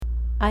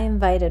I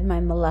invited my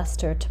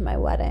molester to my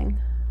wedding.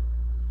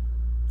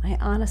 I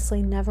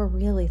honestly never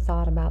really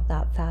thought about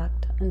that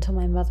fact until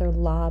my mother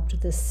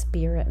lobbed this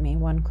spear at me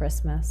one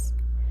Christmas.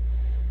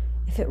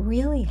 If it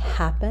really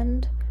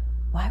happened,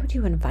 why would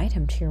you invite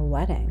him to your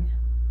wedding?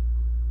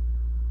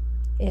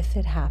 If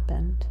it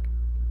happened.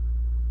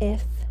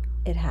 If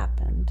it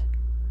happened.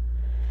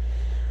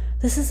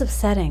 This is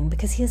upsetting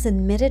because he has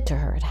admitted to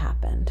her it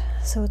happened.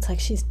 So it's like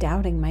she's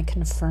doubting my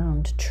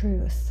confirmed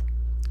truth,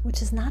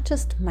 which is not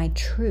just my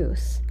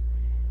truth.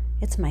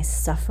 It's my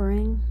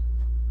suffering,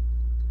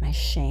 my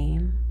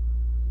shame,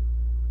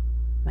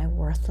 my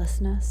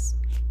worthlessness.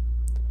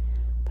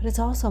 But it's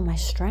also my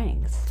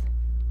strength,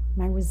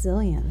 my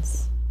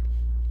resilience,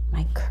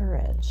 my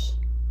courage.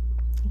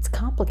 It's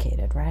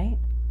complicated, right?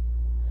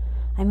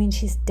 I mean,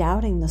 she's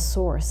doubting the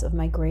source of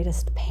my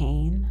greatest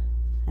pain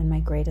and my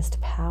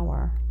greatest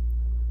power.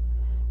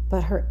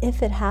 But her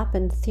if it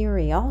happened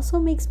theory also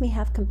makes me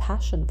have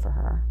compassion for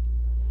her.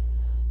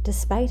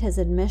 Despite his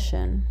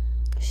admission,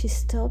 she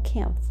still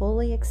can't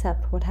fully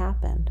accept what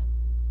happened.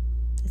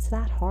 It's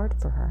that hard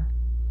for her.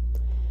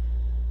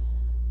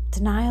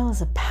 Denial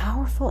is a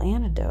powerful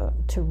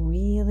antidote to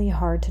really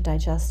hard to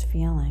digest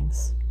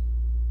feelings.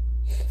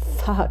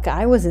 Fuck,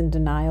 I was in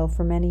denial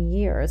for many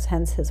years,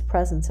 hence his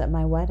presence at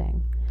my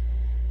wedding.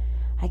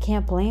 I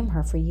can't blame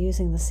her for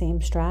using the same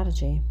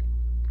strategy.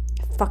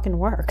 It fucking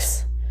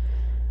works.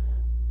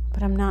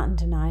 But I'm not in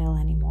denial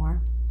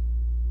anymore.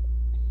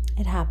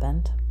 It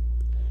happened.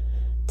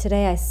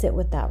 Today I sit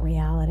with that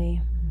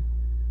reality.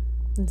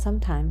 And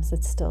sometimes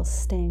it still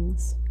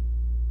stings.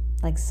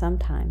 Like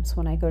sometimes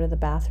when I go to the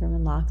bathroom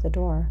and lock the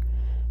door,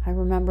 I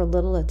remember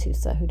little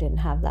Atusa who didn't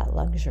have that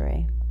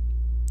luxury.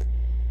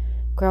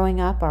 Growing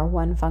up, our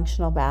one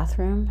functional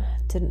bathroom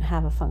didn't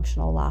have a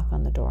functional lock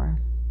on the door.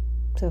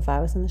 So if I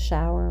was in the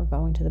shower or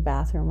going to the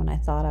bathroom when I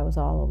thought I was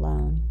all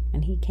alone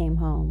and he came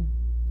home,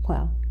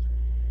 well,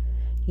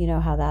 you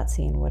know how that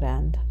scene would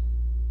end.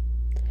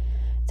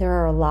 There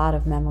are a lot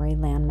of memory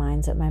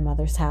landmines at my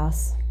mother's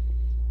house.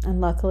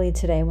 And luckily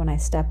today when I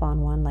step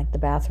on one, like the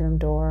bathroom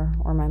door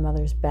or my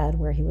mother's bed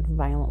where he would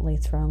violently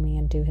throw me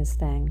and do his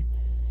thing,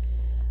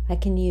 I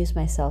can use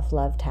my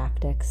self-love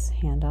tactics,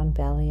 hand on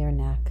belly or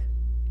neck.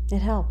 It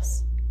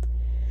helps.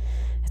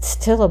 It's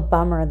still a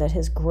bummer that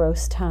his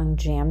gross tongue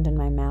jammed in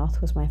my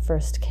mouth was my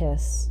first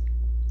kiss,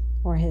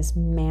 or his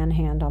man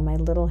hand on my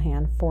little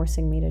hand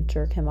forcing me to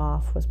jerk him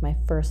off was my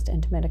first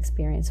intimate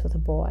experience with a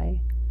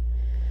boy.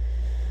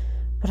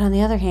 But on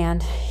the other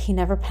hand, he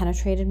never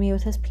penetrated me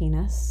with his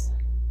penis,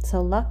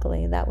 so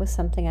luckily that was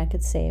something I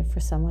could save for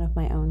someone of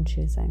my own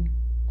choosing.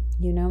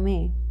 You know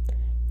me,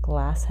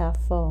 glass half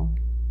full,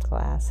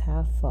 glass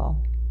half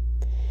full.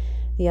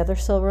 The other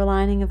silver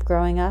lining of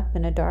growing up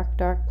in a dark,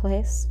 dark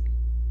place?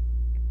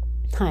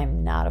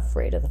 I'm not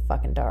afraid of the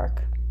fucking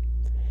dark.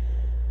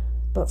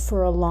 But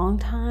for a long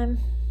time,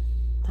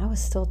 I was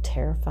still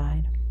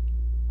terrified.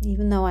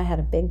 Even though I had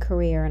a big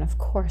career and of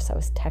course I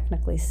was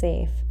technically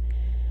safe,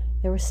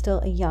 there was still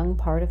a young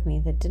part of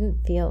me that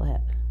didn't feel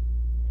it.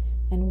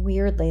 And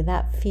weirdly,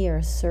 that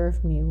fear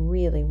served me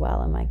really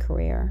well in my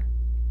career.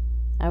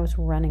 I was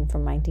running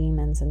from my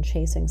demons and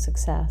chasing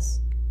success.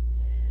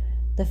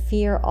 The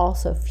fear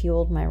also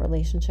fueled my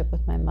relationship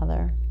with my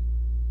mother.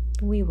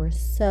 We were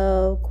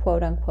so,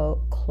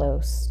 quote-unquote,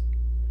 close.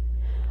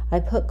 I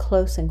put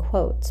close in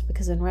quotes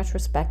because in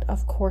retrospect,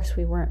 of course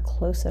we weren't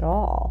close at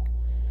all.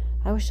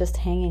 I was just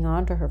hanging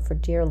on to her for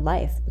dear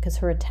life because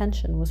her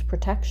attention was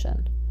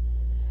protection.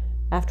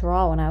 After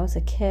all, when I was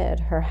a kid,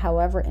 her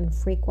however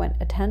infrequent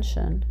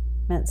attention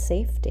meant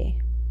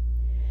safety.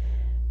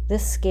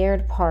 This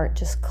scared part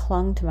just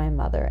clung to my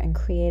mother and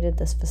created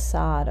this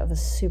facade of a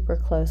super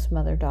close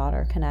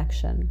mother-daughter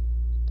connection.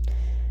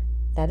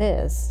 That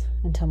is,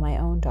 until my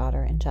own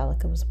daughter,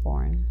 Angelica, was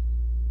born.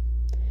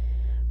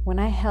 When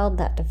I held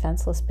that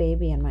defenseless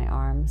baby in my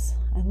arms,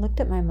 I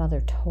looked at my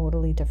mother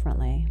totally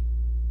differently.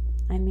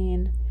 I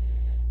mean,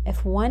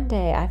 if one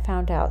day I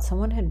found out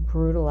someone had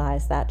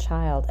brutalized that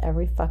child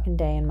every fucking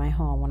day in my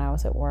home when I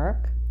was at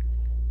work,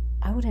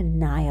 I would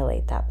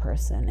annihilate that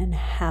person and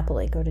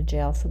happily go to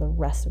jail for the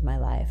rest of my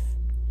life.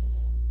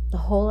 The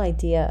whole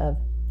idea of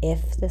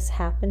if this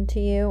happened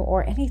to you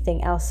or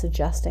anything else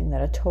suggesting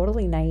that a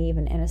totally naive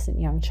and innocent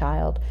young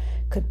child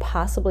could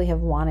possibly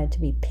have wanted to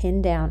be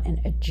pinned down and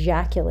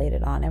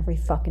ejaculated on every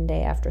fucking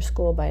day after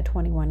school by a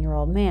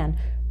 21-year-old man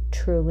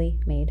truly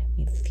made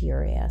me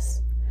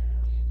furious.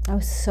 I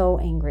was so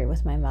angry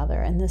with my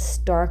mother, and this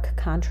stark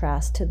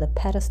contrast to the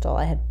pedestal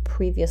I had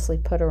previously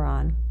put her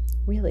on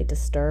really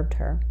disturbed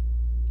her.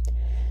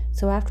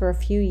 So after a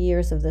few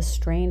years of this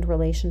strained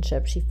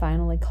relationship, she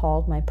finally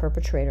called my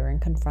perpetrator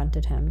and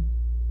confronted him.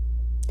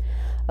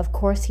 Of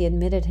course, he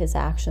admitted his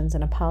actions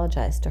and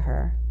apologized to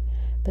her,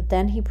 but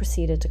then he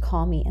proceeded to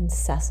call me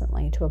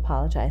incessantly to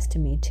apologize to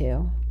me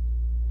too.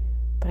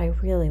 But I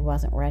really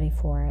wasn't ready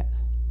for it.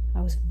 I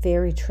was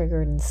very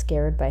triggered and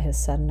scared by his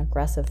sudden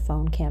aggressive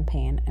phone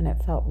campaign, and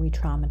it felt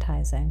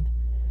re-traumatizing.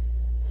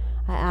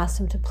 I asked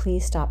him to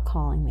please stop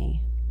calling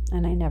me,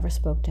 and I never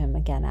spoke to him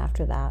again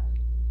after that.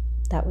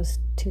 That was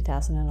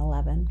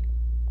 2011.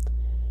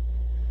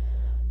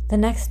 The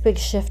next big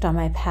shift on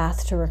my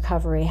path to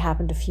recovery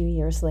happened a few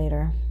years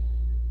later.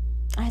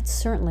 I had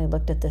certainly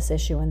looked at this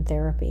issue in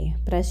therapy,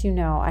 but as you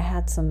know, I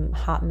had some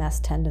hot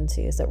mess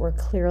tendencies that were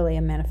clearly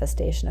a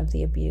manifestation of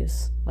the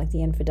abuse, like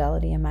the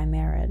infidelity in my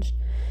marriage.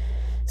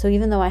 So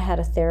even though I had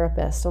a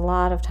therapist, a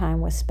lot of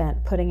time was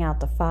spent putting out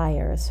the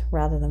fires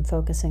rather than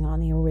focusing on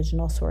the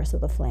original source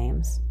of the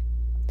flames.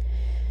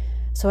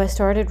 So I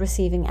started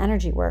receiving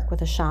energy work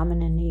with a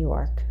shaman in New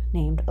York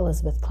named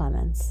Elizabeth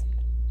Clements.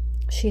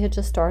 She had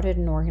just started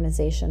an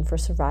organization for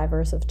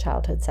survivors of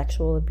childhood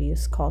sexual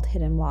abuse called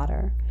Hidden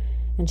Water,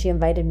 and she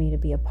invited me to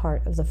be a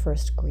part of the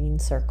first Green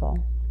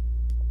Circle.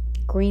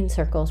 Green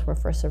Circles were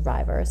for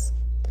survivors.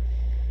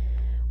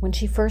 When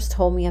she first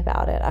told me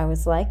about it, I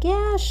was like,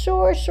 yeah,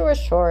 sure,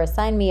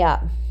 sign me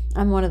up.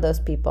 I'm one of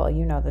those people,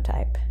 you know the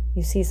type.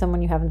 You see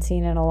someone you haven't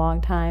seen in a long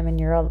time and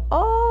you're all,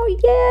 oh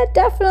yeah,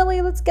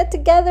 definitely, let's get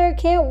together,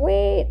 can't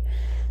wait.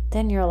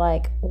 Then you're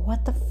like,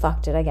 what the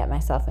fuck did I get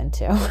myself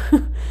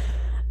into?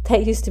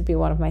 That used to be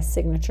one of my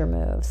signature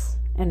moves,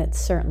 and it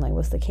certainly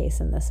was the case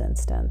in this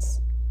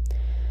instance.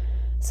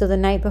 So the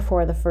night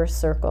before the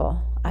first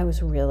circle, I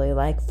was really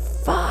like,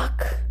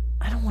 fuck,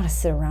 I don't want to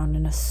sit around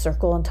in a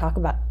circle and talk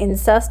about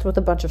incest with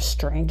a bunch of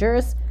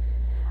strangers.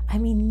 I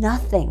mean,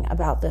 nothing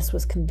about this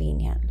was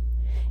convenient.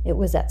 It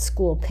was at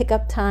school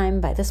pickup time.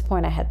 By this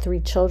point, I had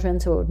 3 children,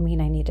 so it would mean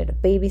I needed a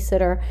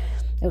babysitter.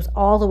 It was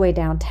all the way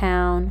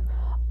downtown.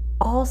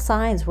 All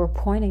signs were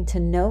pointing to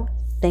no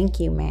thank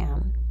you,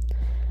 ma'am.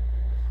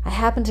 I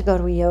happened to go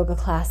to a yoga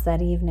class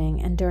that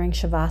evening, and during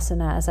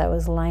Shavasana, as I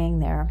was lying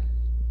there,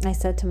 I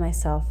said to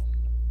myself,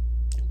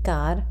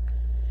 God,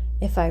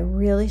 if I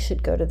really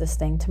should go to this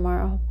thing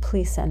tomorrow,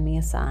 please send me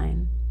a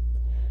sign.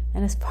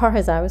 And as far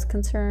as I was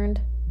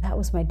concerned, that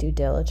was my due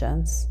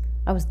diligence.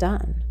 I was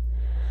done.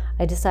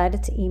 I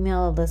decided to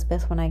email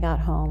Elizabeth when I got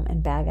home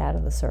and bag out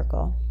of the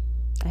circle.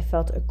 I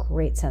felt a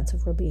great sense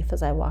of relief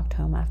as I walked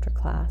home after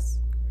class.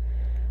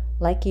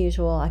 Like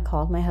usual, I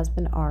called my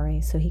husband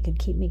Ari so he could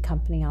keep me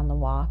company on the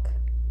walk.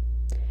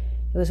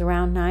 It was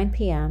around 9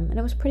 p.m. and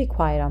it was pretty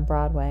quiet on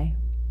Broadway.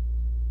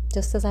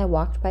 Just as I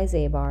walked by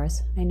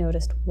Zabar's, I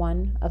noticed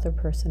one other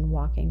person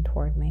walking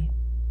toward me.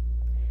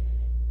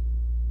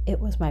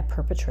 It was my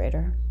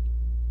perpetrator.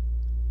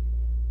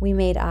 We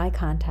made eye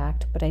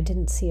contact, but I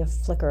didn't see a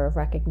flicker of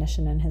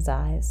recognition in his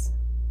eyes.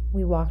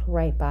 We walked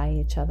right by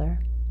each other.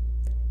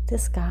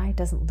 This guy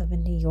doesn't live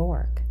in New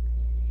York.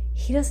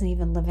 He doesn't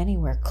even live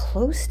anywhere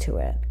close to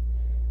it.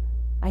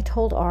 I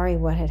told Ari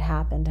what had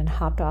happened and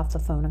hopped off the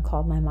phone and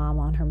called my mom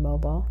on her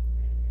mobile.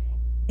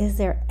 Is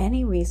there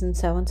any reason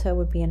so-and-so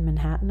would be in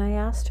Manhattan, I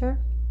asked her.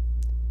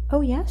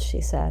 Oh yes,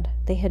 she said.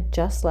 They had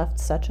just left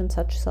such and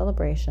such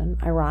celebration,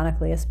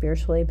 ironically a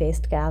spiritually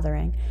based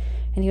gathering,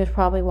 and he was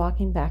probably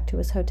walking back to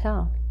his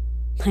hotel.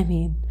 I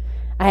mean,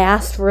 I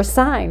asked for a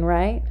sign,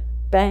 right?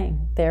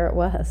 Bang, there it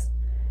was.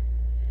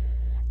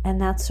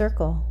 And that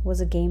circle was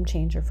a game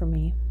changer for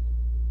me.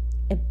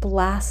 It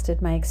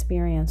blasted my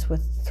experience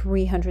with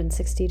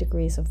 360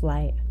 degrees of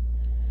light.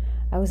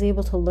 I was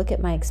able to look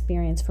at my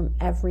experience from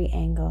every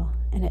angle,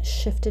 and it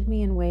shifted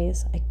me in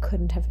ways I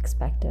couldn't have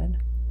expected.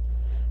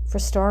 For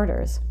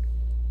starters,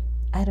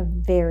 I had a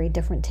very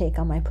different take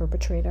on my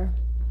perpetrator.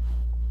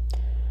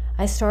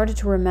 I started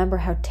to remember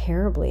how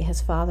terribly his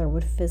father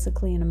would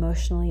physically and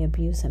emotionally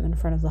abuse him in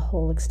front of the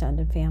whole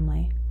extended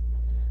family.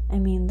 I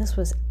mean, this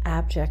was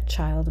abject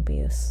child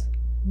abuse.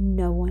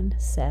 No one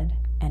said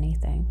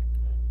anything.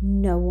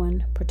 No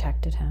one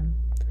protected him.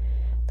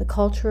 The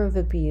culture of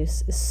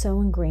abuse is so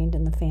ingrained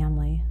in the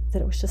family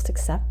that it was just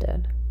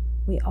accepted.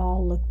 We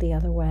all looked the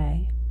other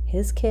way.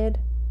 His kid,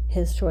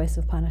 his choice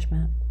of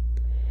punishment.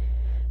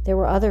 There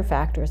were other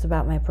factors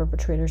about my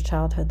perpetrator's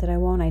childhood that I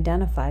won't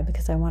identify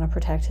because I want to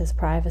protect his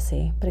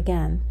privacy. But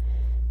again,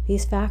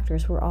 these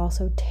factors were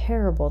also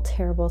terrible,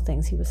 terrible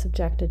things he was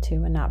subjected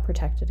to and not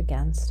protected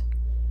against.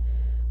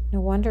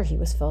 No wonder he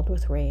was filled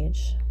with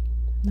rage.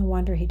 No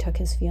wonder he took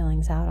his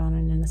feelings out on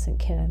an innocent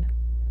kid.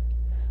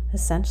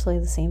 Essentially,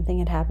 the same thing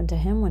had happened to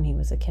him when he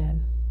was a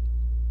kid.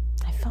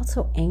 I felt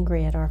so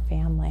angry at our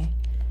family.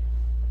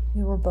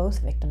 We were both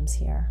victims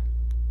here.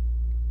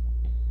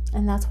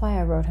 And that's why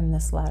I wrote him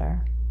this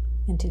letter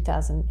in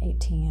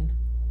 2018.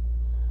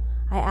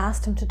 I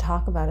asked him to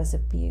talk about his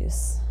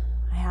abuse.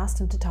 I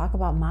asked him to talk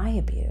about my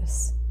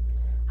abuse.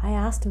 I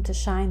asked him to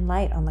shine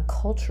light on the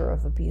culture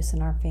of abuse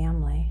in our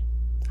family.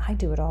 I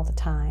do it all the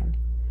time.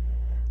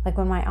 Like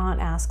when my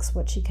aunt asks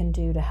what she can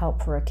do to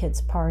help for a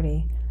kid's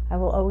party, I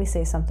will always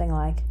say something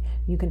like,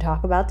 you can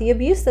talk about the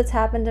abuse that's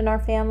happened in our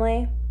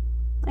family.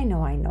 I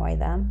know I annoy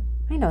them.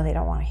 I know they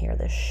don't want to hear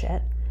this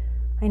shit.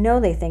 I know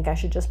they think I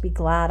should just be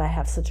glad I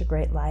have such a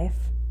great life.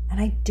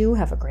 And I do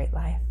have a great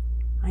life.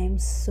 I am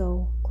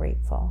so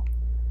grateful.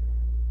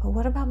 But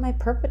what about my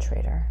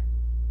perpetrator?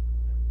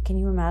 Can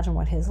you imagine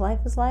what his life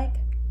is like?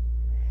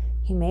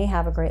 He may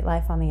have a great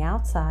life on the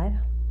outside.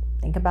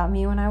 Think about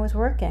me when I was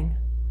working.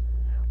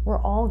 We're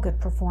all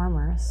good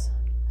performers.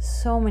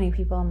 So many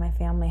people in my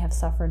family have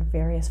suffered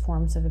various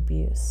forms of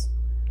abuse.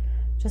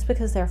 Just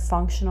because they're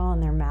functional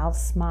and their mouths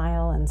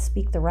smile and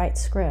speak the right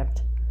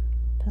script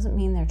doesn't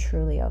mean they're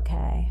truly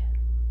okay.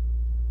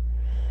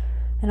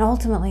 And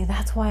ultimately,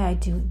 that's why I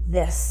do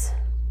this.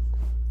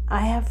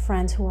 I have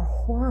friends who are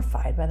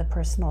horrified by the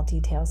personal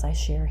details I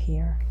share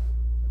here.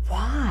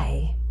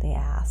 Why? They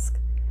ask.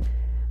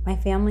 My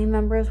family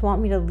members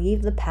want me to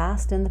leave the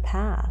past in the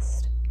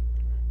past.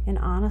 And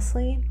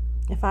honestly,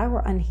 if I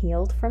were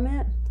unhealed from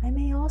it, I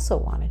may also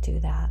want to do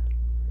that.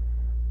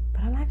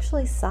 But I'm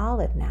actually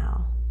solid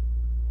now.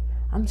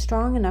 I'm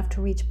strong enough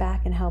to reach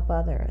back and help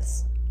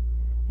others.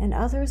 And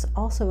others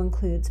also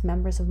includes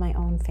members of my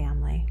own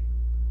family.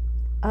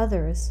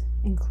 Others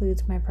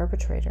includes my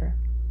perpetrator.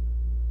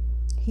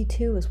 He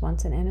too was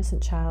once an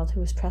innocent child who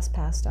was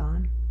trespassed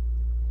on.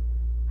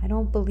 I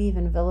don't believe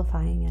in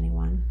vilifying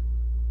anyone.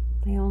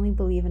 I only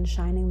believe in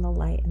shining the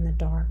light in the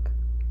dark.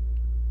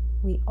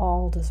 We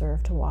all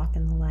deserve to walk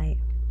in the light.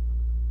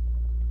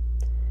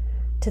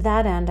 To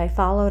that end, I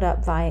followed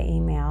up via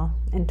email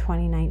in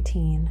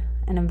 2019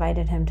 and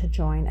invited him to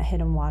join a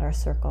hidden water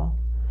circle,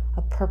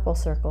 a purple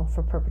circle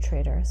for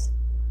perpetrators.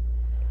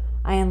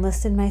 I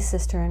enlisted my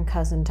sister and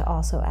cousin to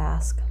also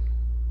ask.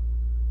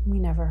 We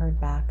never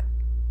heard back.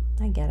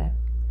 I get it.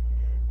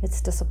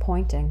 It's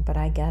disappointing, but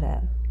I get it.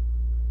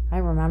 I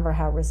remember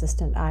how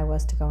resistant I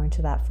was to going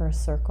to that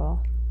first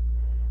circle,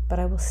 but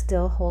I will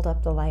still hold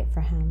up the light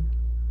for him,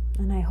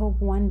 and I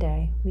hope one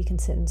day we can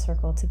sit in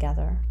circle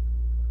together.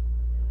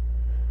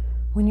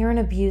 When you're an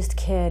abused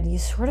kid, you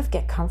sort of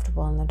get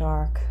comfortable in the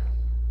dark,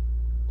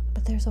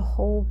 but there's a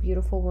whole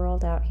beautiful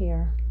world out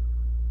here.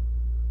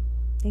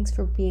 Thanks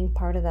for being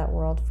part of that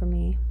world for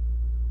me.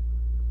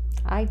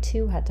 I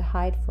too had to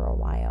hide for a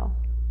while,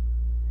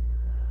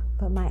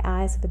 but my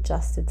eyes have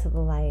adjusted to the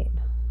light.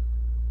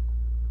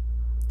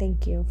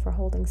 Thank you for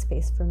holding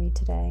space for me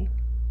today.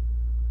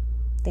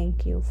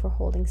 Thank you for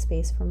holding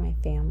space for my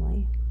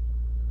family.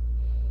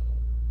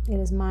 It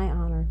is my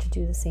honor to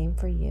do the same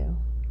for you,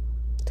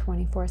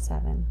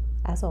 24/7,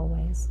 as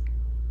always,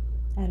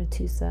 at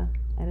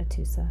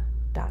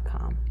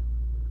atusa@atusa.com.